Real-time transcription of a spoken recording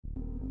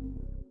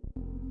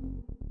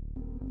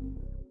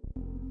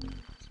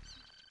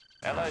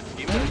Allied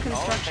New units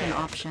construction all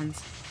hands.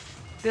 options.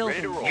 Ready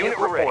Building. to roll. Unit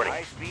reporting.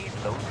 High speed,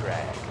 low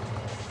drag.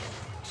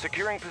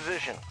 Securing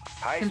position.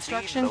 High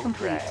Construction speed, low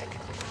complete. drag.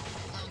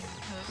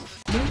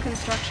 New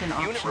construction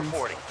Unit options.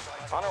 reporting.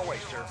 On our way,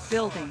 sir.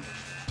 Building.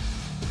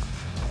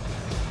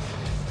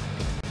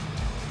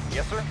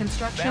 Yes, sir.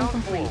 Construction Bound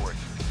complete. forward.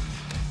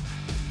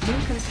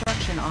 New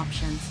construction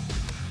options.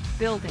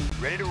 Building.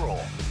 Ready to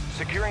roll.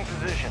 Securing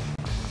position.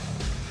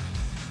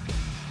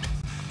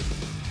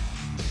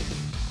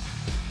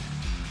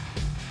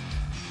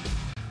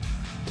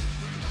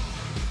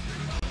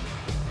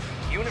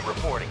 Unit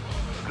reporting.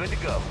 Good to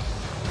go.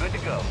 Good to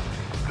go.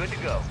 Good to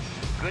go.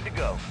 Good to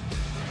go.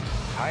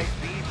 High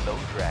speed, low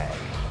drag.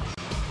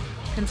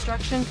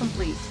 Construction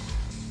complete.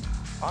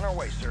 On our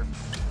way, sir.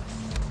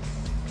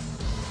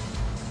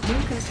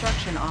 New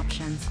construction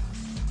options.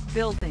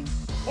 Building.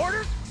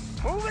 Orders.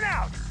 Moving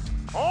out.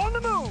 On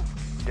the move.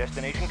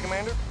 Destination,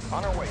 Commander.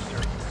 On our way,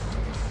 sir.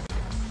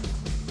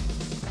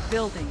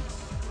 Building.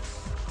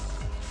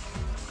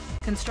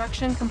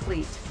 Construction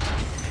complete.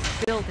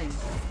 Building.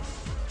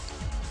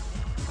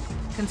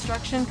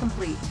 Construction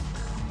complete.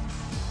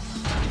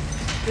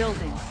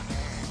 Building.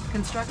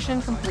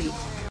 Construction complete.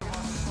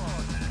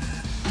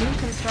 New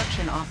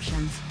construction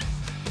options.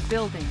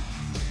 Building.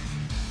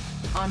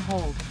 On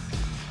hold.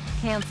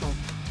 Cancelled.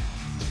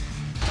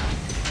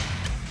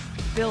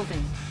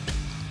 Building.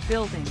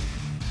 Building.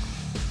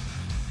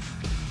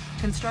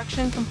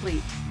 Construction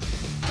complete.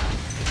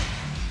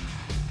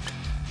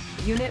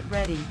 Unit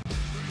ready.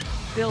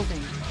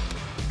 Building.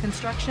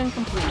 Construction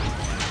complete.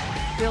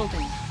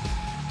 Building.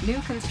 New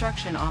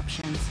construction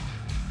options.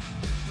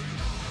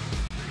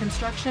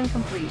 Construction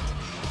complete.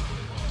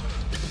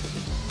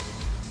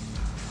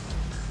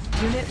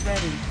 Unit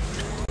ready.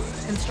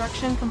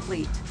 Construction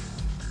complete.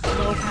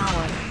 Low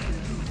power.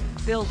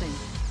 Building.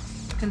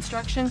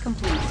 Construction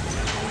complete.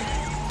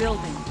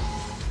 Building.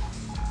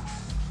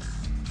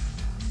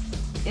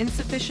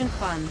 Insufficient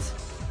funds.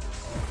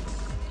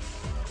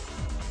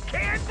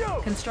 Can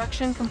do.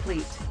 Construction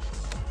complete.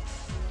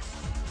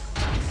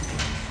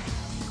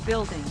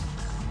 Building.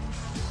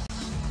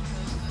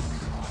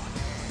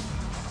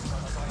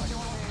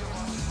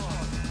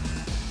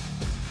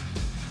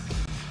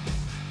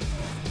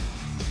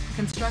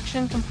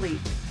 Construction complete.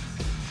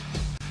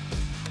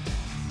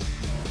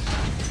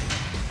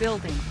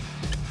 Building.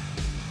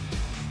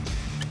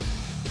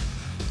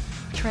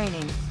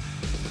 Training.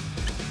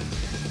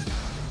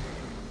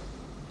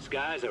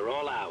 Skies are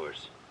all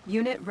ours.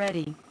 Unit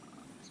ready.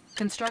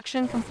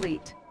 Construction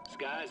complete.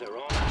 Skies are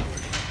all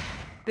ours.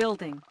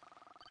 Building.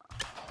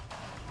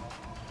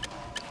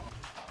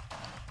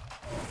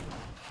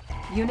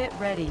 Unit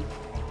ready.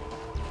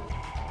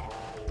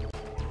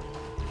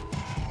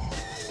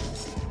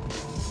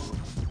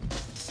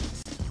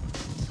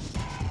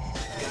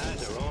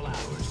 Skies are all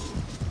ours.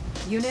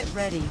 Unit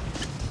ready.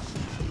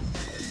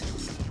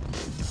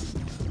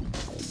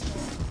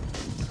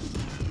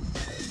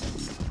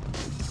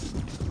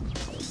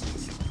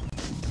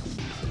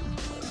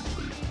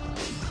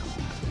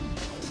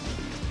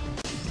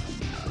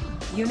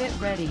 Unit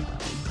ready.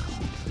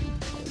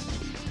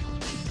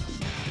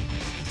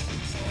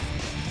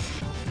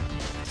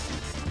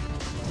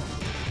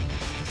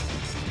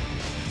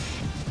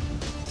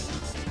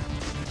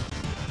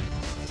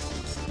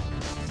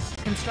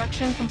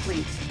 Construction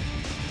complete.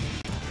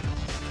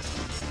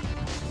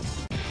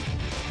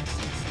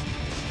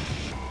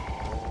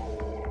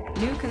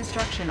 New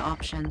construction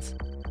options.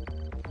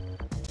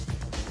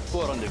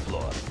 4 on the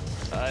floor.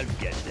 I'll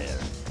get there.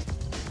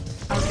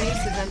 Our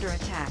base is under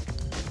attack.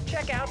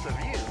 Check out the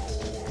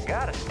view.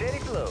 Got a steady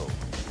flow.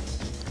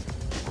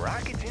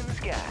 Rockets in the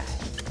sky.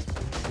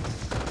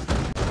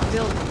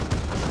 Building.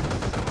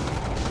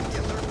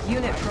 Yes, sir.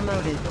 Unit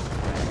promoted.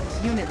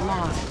 Unit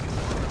lost.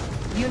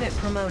 Unit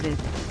promoted.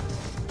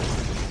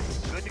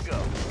 Good to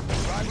go.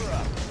 Driver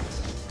up.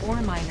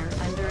 Ore miner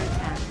under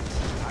attack.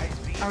 High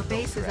speed. Our low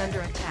base is drag.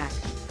 under attack.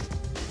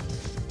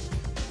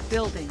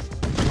 Building.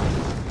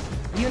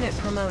 Unit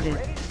promoted.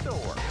 Ready to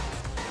soar.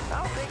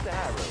 I'll take the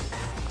high road.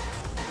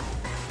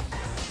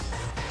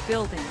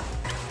 Building.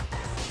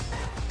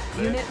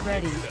 Unit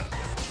ready.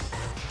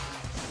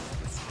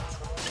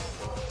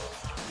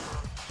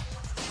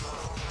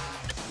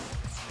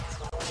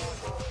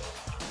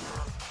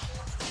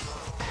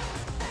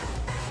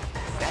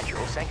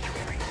 Natural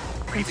sanctuary.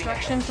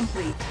 Construction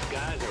complete.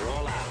 Skies are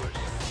all ours.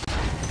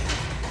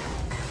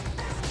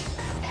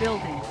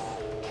 Building.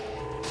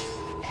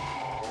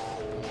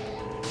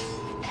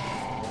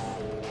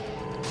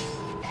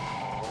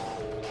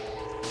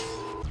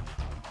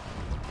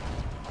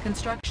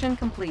 Construction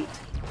complete.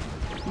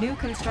 New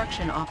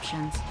construction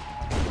options.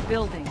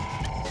 Building.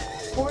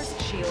 Force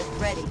shield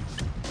ready.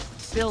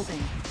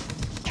 Building.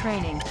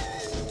 Training.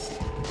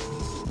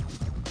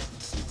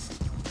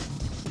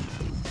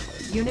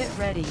 Unit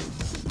ready.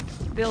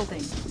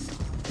 Building.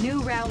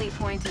 New rally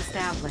point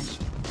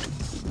established.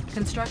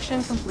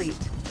 Construction complete.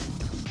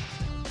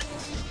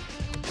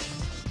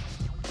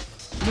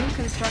 New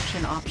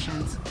construction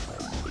options.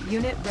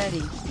 Unit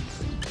ready.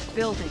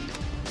 Building.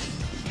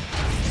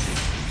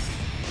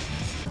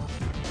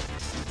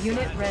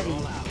 Unit Skies are ready.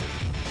 all ours.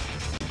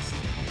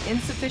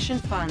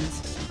 Insufficient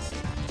funds.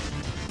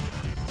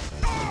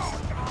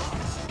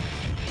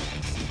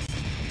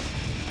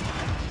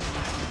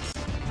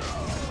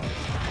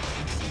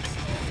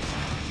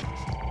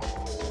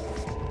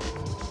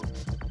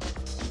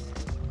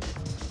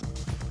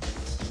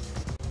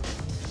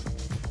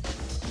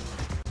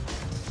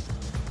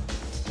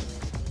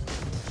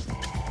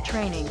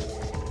 Training.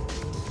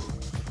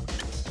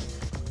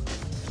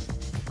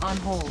 On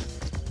hold.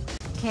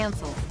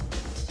 Cancel.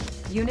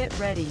 Unit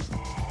ready.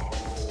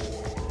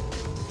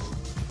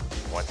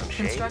 Want some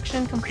shade?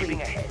 Construction complete.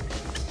 Creeping ahead.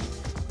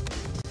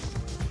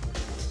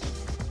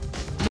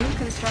 New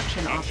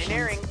construction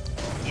Engineering.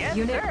 options. Yes,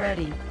 Unit sir.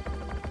 ready.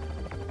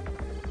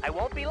 I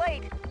won't be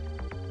late.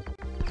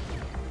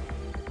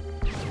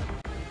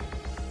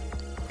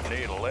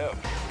 Need a lift.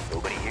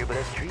 Nobody here but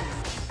us trees.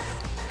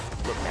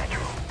 Look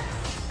natural.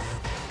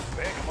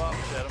 Pick 'em up,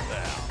 set 'em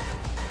down.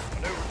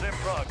 Maneuvers in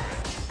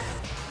progress.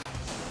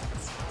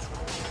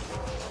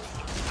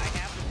 I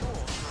have the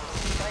tools.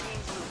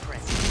 Studying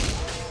blueprints.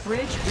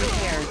 Bridge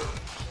repaired.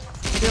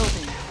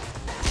 Building.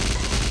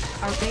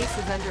 Our base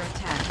is under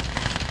attack.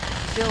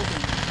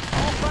 Building.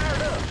 All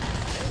fired up.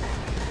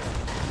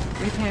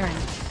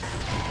 Repairing.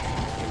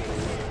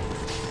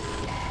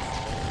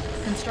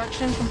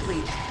 Construction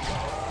complete.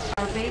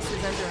 Our base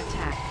is under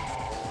attack.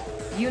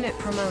 Unit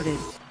promoted.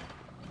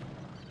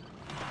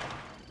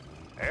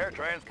 Air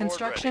transport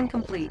Construction ready.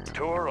 complete.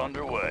 Tour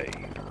underway.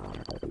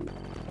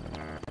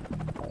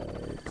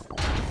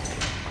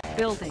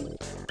 Building.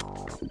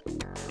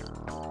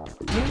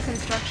 New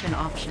construction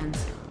options.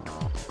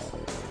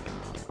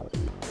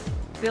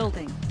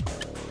 Building.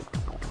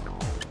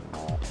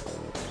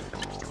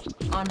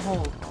 On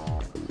hold.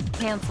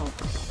 Cancel.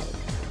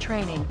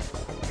 Training.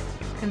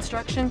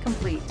 Construction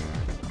complete.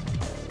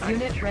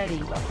 Unit ready.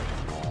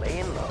 Lovely.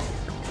 Laying low.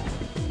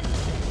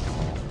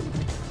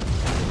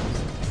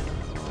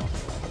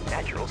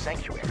 Natural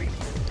sanctuary.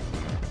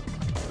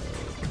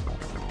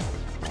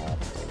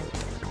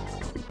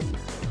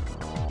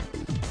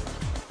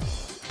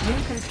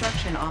 New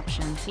construction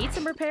options. Need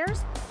some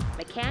repairs?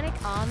 Mechanic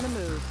on the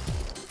move.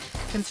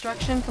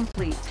 Construction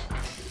complete.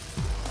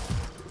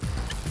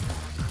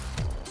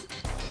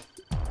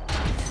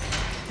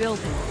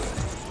 Building.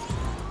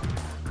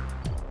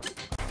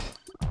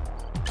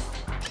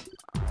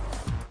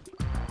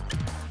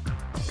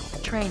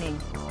 Training.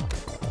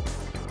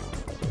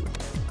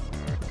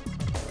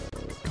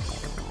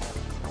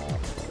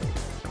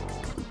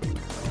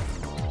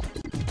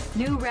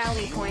 New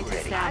rally point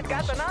Ready. I've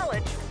got the established.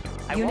 knowledge.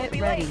 I won't Unit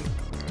be ready. late.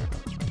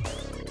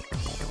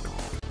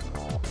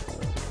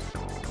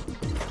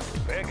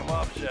 Pick 'em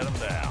up, set 'em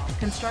down.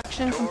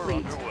 Construction Tour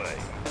complete. underway.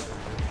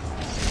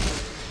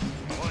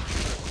 What's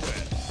your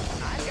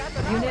request? I've got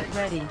the Unit knowledge.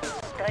 ready.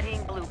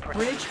 Studying blueprints.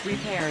 Bridge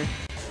repaired.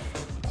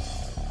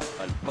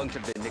 I'll puncture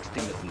the next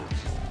thing that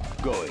moves.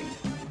 Going.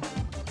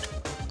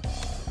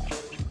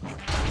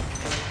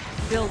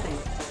 Building.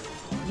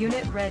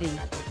 Unit ready.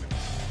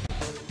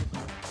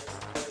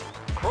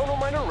 Chrono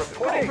miner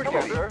reporting for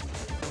duty. Sir.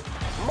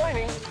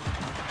 Mining.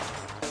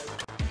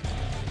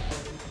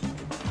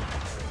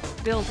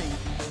 Building.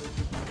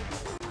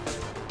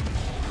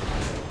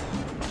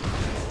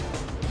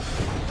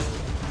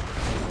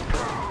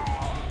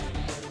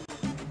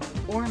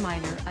 Ore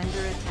miner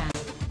under attack.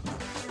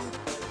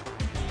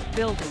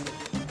 Building.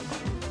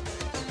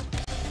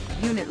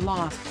 Unit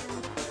lost.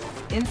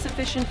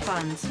 Insufficient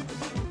funds.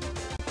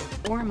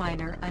 Ore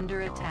miner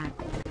under attack.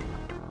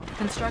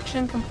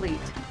 Construction complete.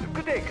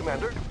 Good day,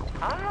 Commander.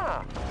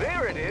 Ah,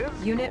 there it is.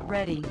 Unit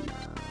ready.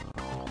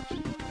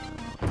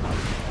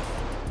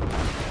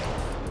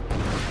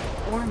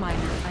 Ore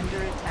miner under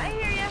I attack.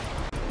 hear ya.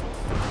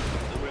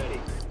 I'm ready.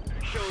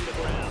 Show 'em the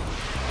ground.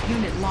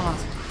 Unit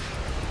lost.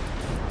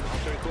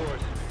 Alter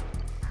course.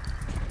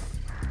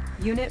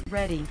 Unit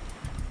ready.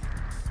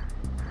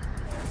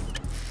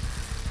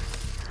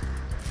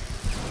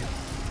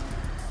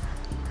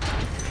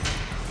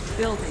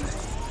 Building.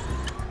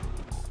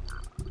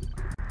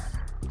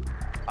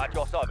 At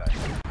your service.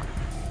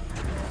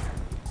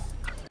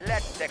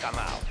 Let's take 'em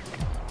out.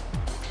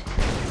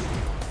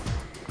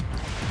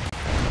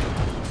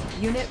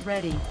 Unit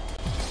ready.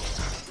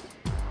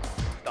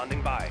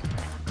 Standing by.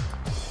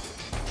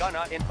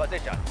 Gunner in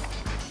position.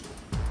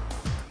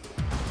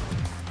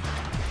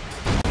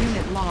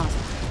 Unit lost.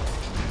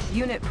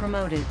 Unit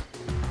promoted.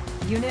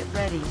 Unit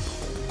ready.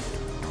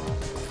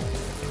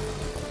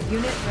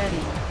 Unit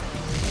ready.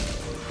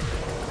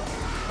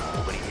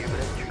 Nobody here but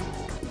us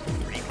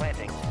trees.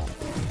 Replanting.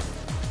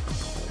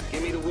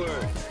 Give me the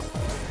word.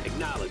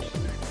 Acknowledged.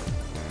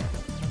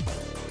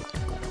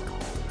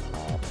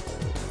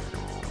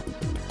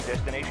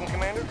 Destination,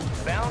 Commander?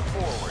 Bound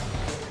forward.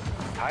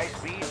 High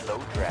speed, low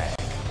drag.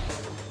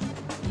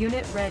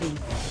 Unit ready.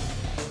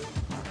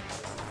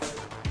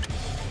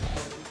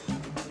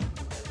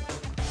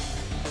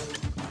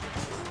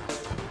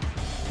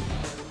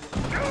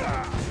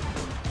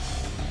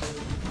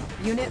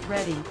 Unit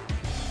ready.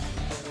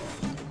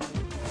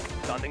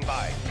 Standing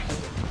by.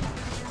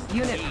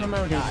 Unit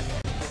promoted. Got it.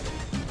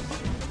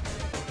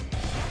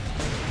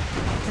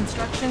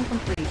 Construction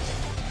complete.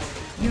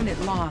 Unit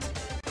lost.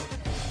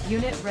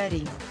 Unit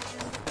ready.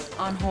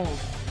 On hold.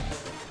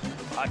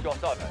 At your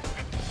service.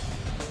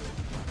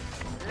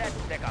 Let's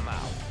take them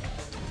out.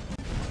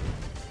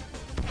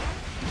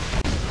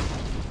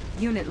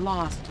 Unit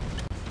lost.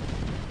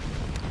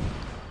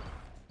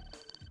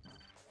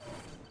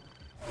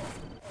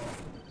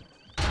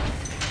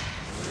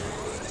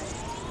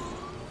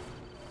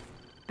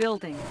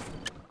 Building.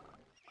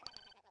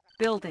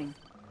 Building.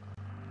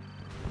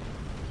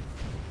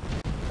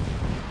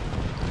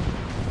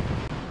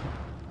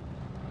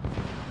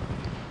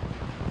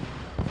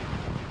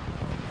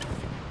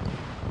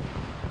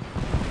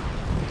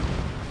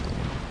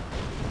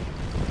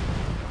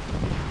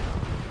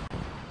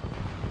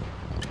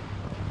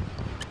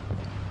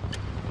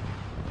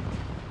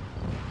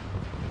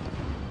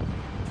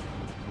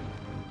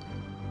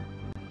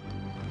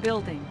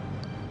 Building.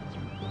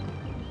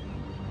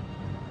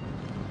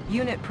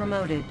 Unit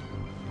promoted.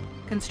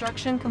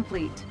 Construction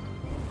complete.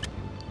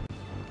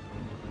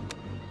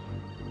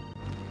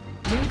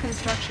 New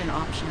construction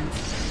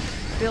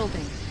options.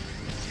 Building.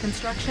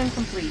 Construction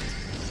complete.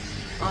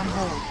 On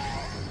hold.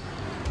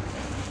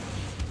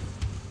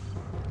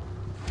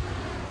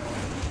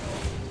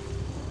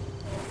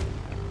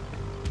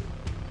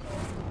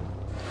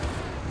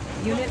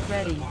 Unit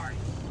ready.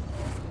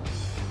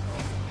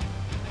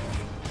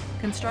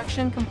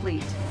 Construction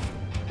complete.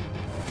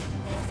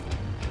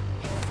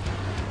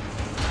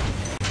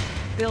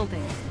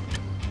 Building.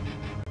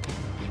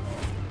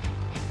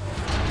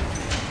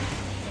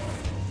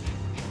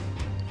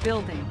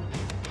 Building.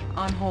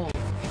 On hold.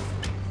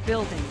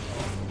 Building.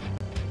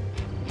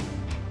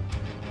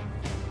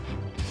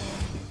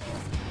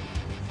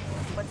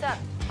 What's up?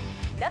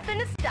 Nothing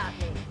to stop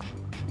me.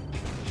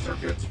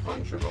 Circuits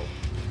functional.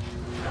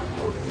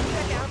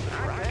 Check out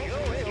the right.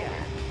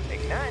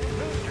 Ignite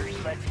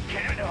boosters. Let's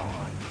get it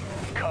on.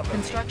 Cover me.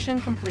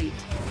 Construction complete.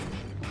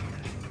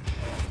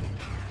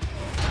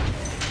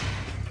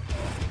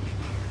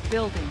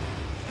 Building.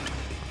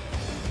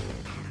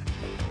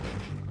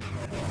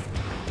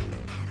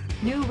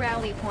 New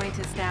rally point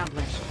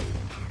established.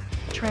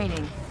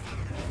 Training.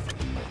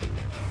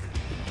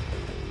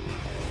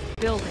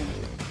 Building.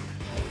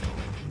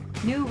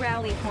 New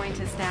rally point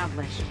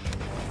established.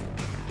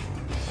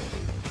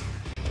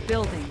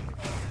 Building.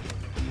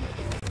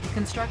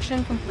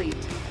 Construction complete.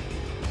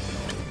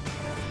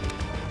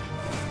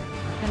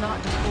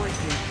 Cannot deploy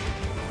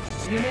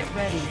here. Unit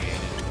ready.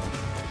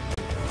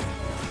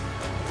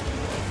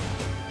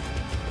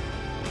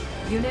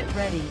 Unit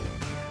ready.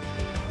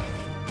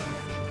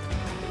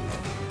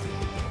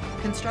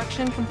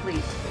 Construction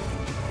complete.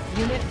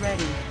 Unit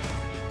ready.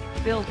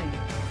 Building.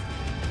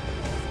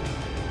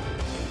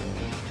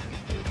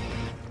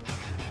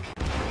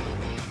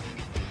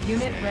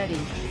 Unit ready.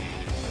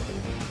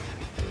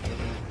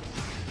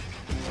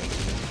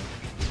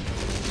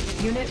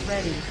 Unit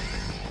ready.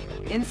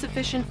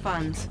 Insufficient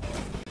funds.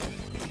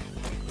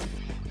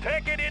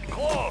 Take it in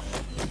close.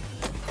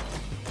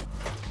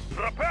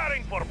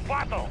 Preparing for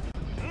battle.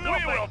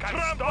 We will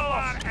trample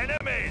our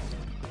enemies.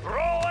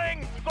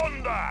 Rolling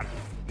thunder.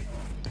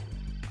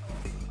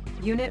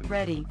 Unit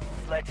ready.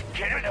 Let's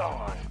get it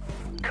on.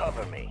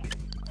 Cover me.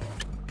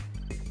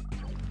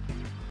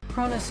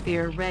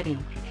 Chronosphere ready.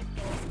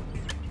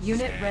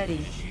 Unit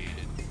ready.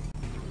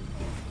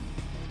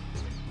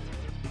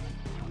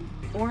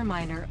 Ore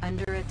miner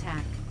under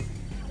attack.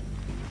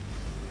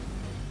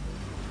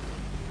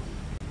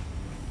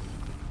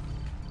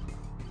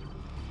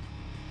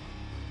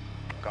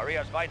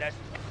 Korea's finest.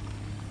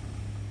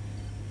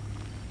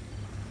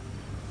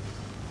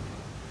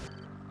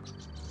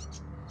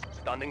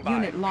 Standing by.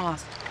 Unit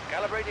lost.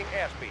 Calibrating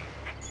airspeed.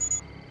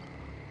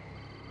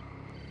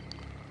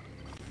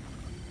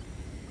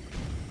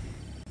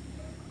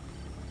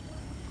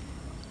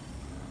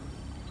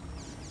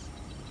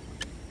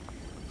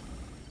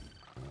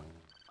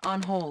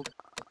 On hold.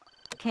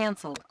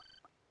 Cancelled.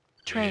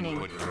 Training.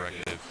 Input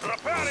directive.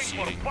 Preparing for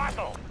Proceeding.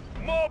 battle.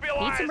 Need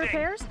Mobilizing. some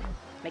repairs?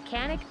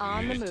 Mechanic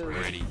on the Unit move.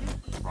 ready.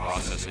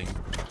 Processing.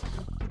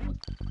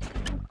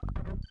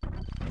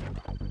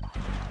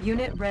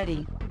 Unit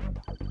ready.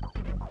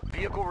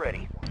 Vehicle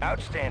ready.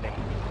 Outstanding.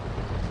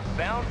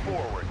 Bound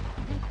forward.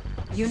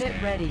 Unit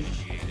ready.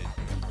 Initiated.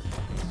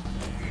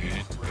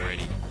 Unit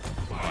ready.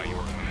 By your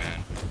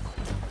command.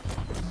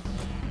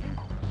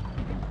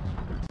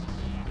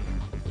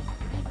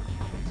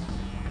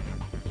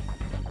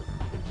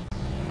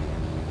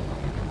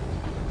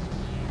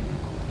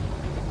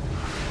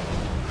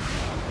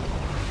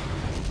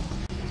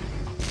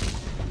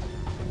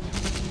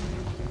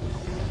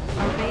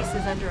 Our base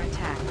is under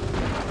attack.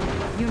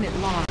 Unit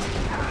lost.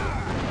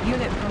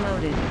 Unit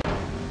promoted.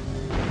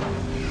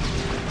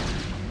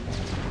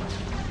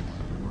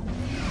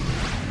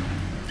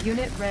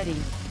 Unit ready.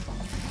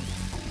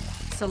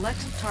 Select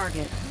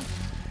target.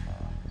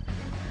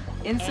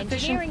 Insufficient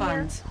Engineering here.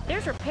 funds.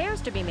 There's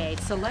repairs to be made.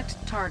 Select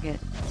target.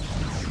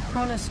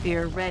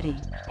 Chronosphere ready.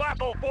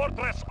 Battle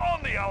fortress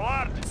on the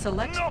alert.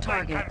 Select Nothing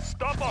target. can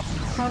stop us.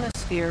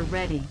 Chronosphere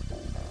ready.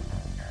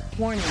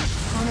 Warning.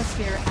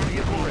 Chronosphere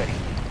Vehicle activated.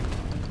 ready.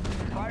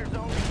 Fire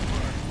zone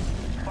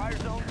confirmed. Fire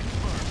zone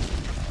confirmed.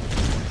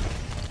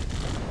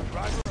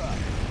 Driver up.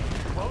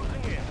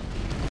 Closing in.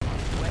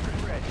 Weapon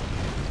ready.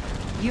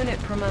 Unit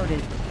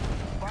promoted.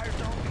 Fire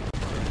zone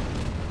confirmed.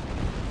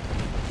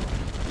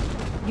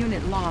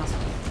 Unit lost.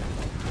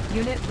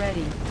 Unit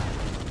ready.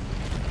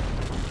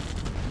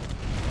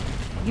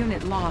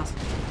 Unit lost.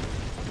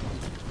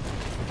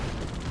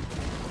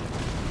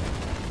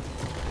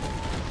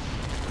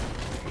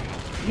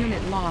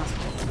 Unit lost.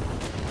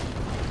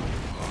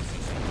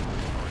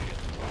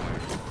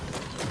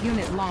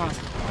 Unit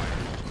lost.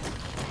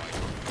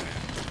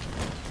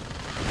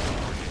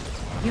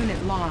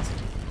 Unit lost.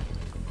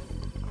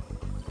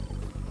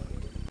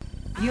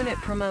 Unit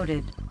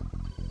promoted.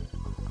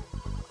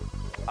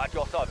 At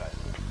your service.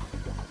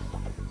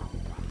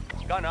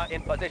 Gunner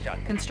in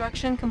position.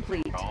 Construction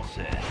complete. All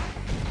set.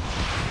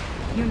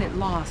 Unit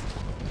lost.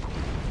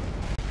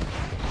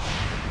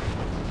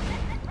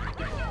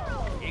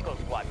 Eagle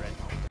Squadron.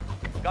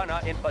 Gunner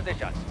in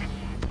position.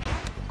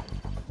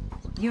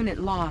 Unit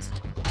lost.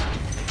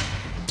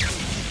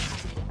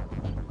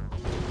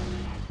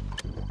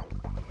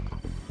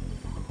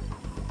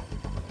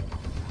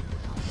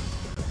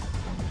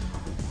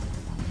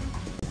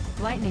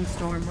 Lightning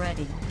storm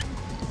ready.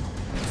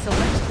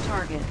 Select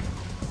target.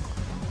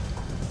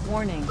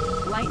 Warning,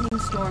 lightning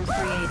storm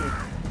created.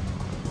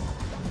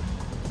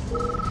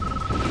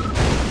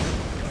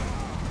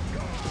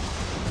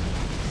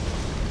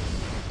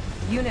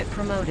 Unit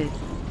promoted.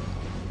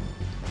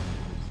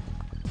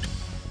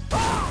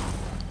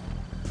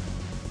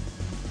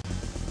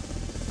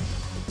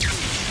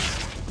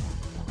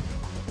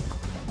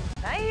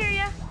 I hear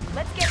ya.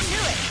 Let's get to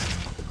it.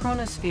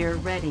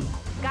 Chronosphere ready.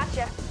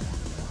 Gotcha.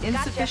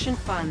 Insufficient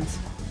funds.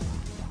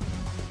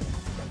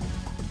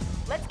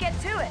 Let's get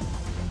to it.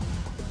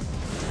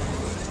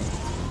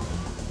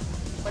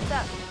 What's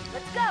up?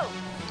 Let's go.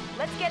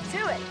 Let's get to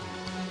it.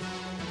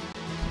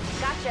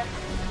 Gotcha.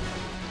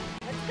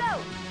 Let's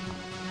go.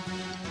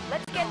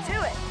 Let's get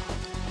to it.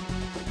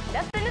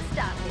 Nothing to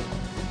stop me.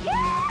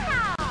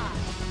 Yeah!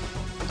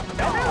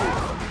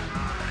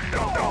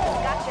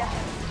 Gotcha.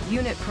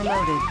 Unit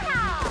promoted.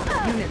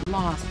 Yeah! Unit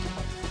lost.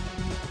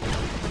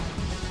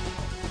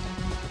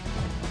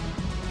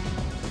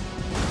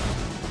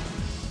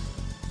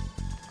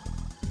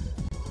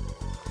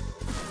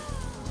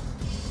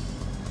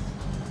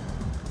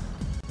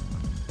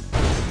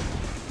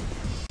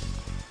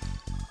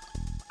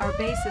 Our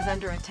base is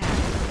under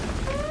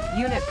attack.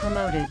 Unit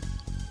promoted.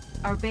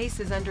 Our base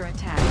is under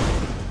attack.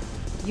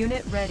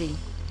 Unit ready.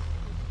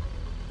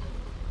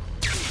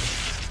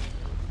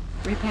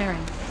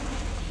 Repairing.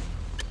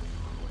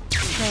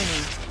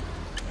 Training.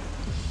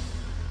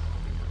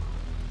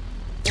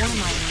 Ore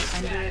miner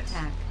under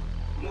attack.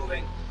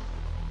 Moving.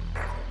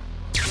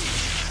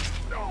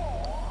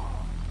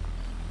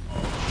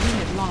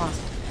 Unit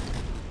lost.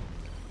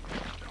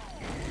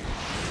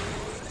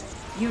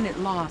 Unit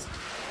lost.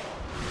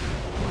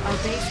 Our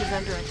base is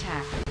under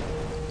attack.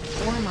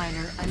 Ore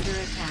miner under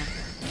attack.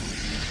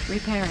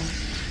 Repairing.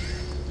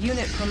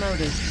 Unit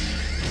promoted.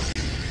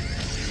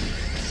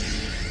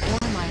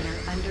 Ore miner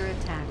under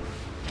attack.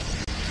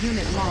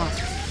 Unit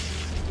lost.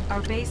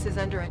 Our base is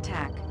under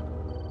attack.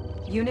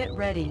 Unit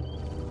ready.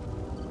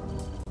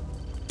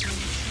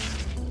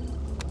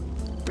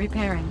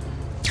 Repairing.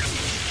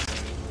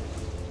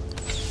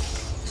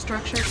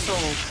 Structure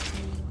sold.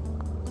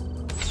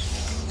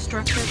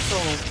 Structure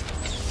sold.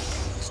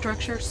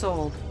 Structure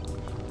sold.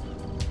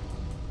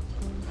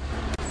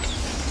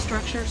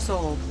 Structure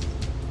sold.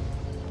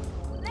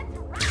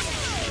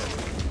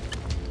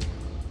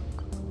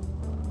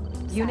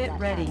 Unit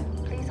ready.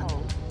 Please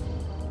hold.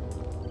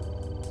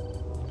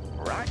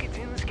 Rockets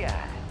in the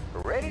sky.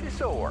 Ready to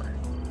soar.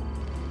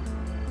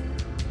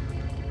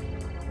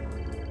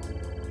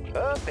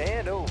 Up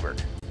and over.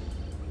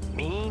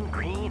 Mean,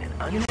 green,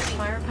 and Unit unseen.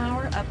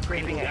 firepower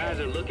upgraded. Guys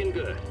are looking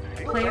good.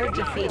 Player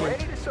defeated.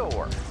 Ready to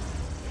soar.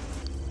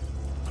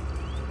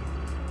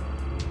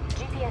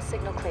 GPS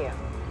signal clear.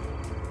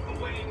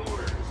 Awaiting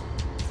orders.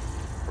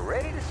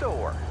 Ready to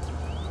soar.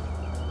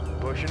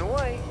 Pushing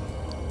away.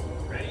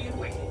 Ready and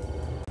waiting.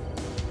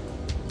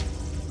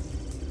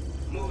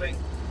 Moving.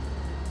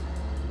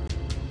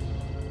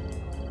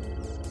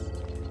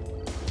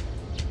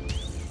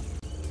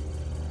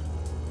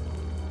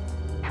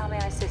 How may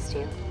I assist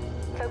you?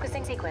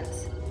 Focusing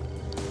sequence.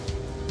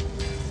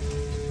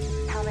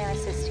 How may I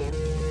assist you?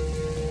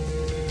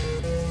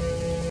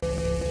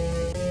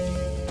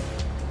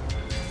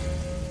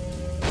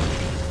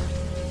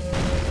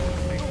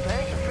 Fuel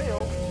tanks are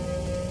filled.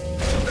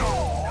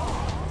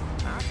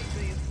 I can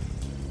see it.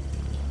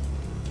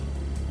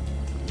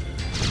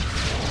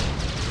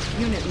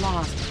 Unit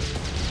lost.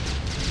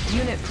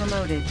 Unit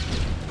promoted.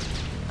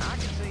 I can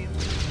see it.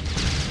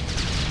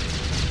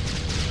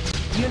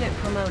 Unit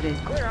promoted.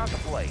 Clear out the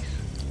place.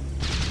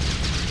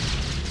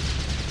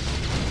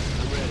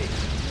 I'm ready.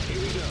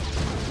 Here we go.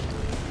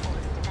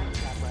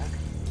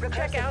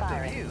 Check out the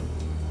view.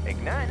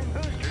 Igniting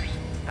boosters.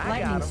 I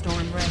Lightning got 'em.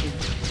 storm ready.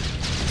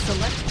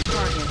 Select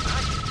target.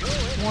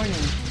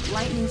 Warning.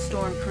 Lightning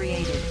storm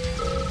created.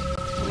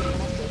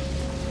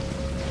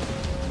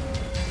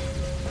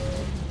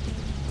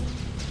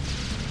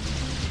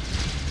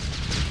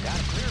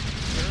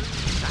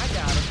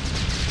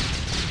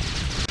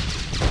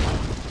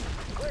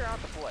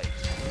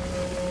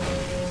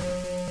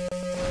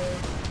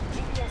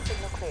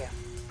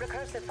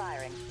 Explosive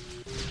firing.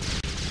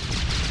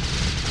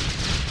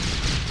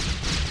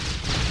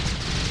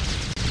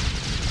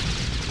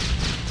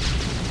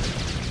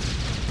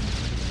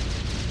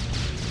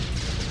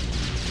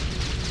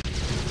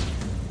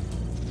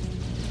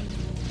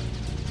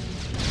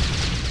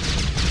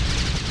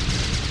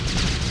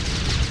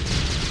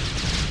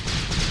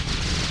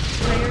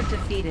 Player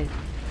defeated.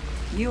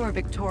 You are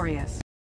victorious.